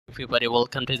Everybody,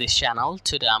 welcome to this channel.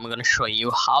 Today I'm going to show you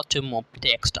how to move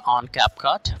text on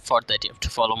Capcut. For that, you have to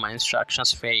follow my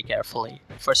instructions very carefully.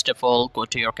 First of all, go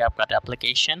to your Capcut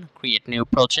application, create new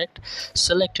project,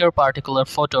 select your particular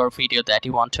photo or video that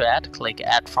you want to add, click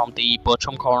add from the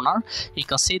bottom corner. You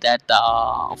can see that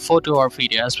the photo or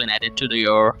video has been added to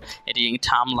your editing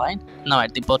timeline. Now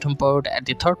at the bottom part, at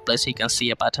the third place, you can see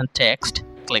a button text.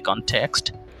 Click on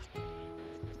text.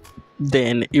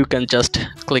 Then you can just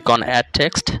click on add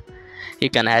text. You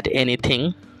can add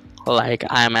anything, like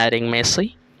I am adding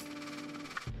Messi.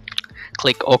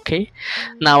 Click OK.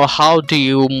 Now how do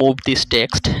you move this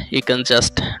text? You can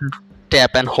just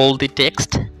tap and hold the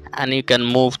text and you can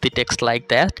move the text like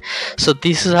that. So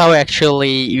this is how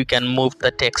actually you can move the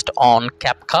text on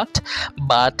Capcut.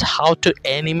 But how to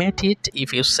animate it?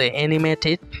 If you say animate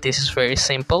it, this is very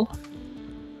simple.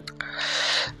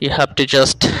 You have to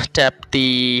just tap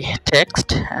the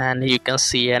text and you can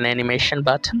see an animation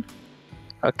button.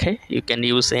 Okay, you can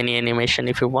use any animation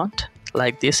if you want.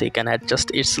 Like this, you can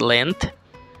adjust its length.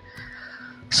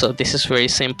 So this is very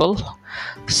simple.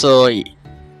 So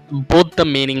both the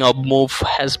meaning of move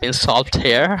has been solved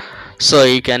here, so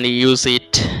you can use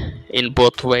it in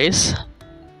both ways.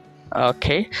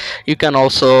 Okay, you can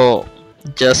also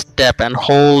just tap and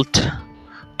hold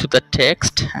to the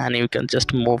text and you can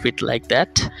just move it like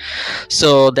that.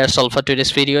 So that's all for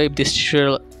today's video. If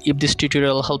this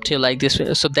tutorial helped you like this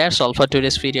video, that's all for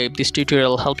today's video. If this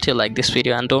tutorial helped you like this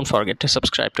video, and don't forget to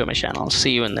subscribe to my channel.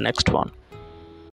 See you in the next one.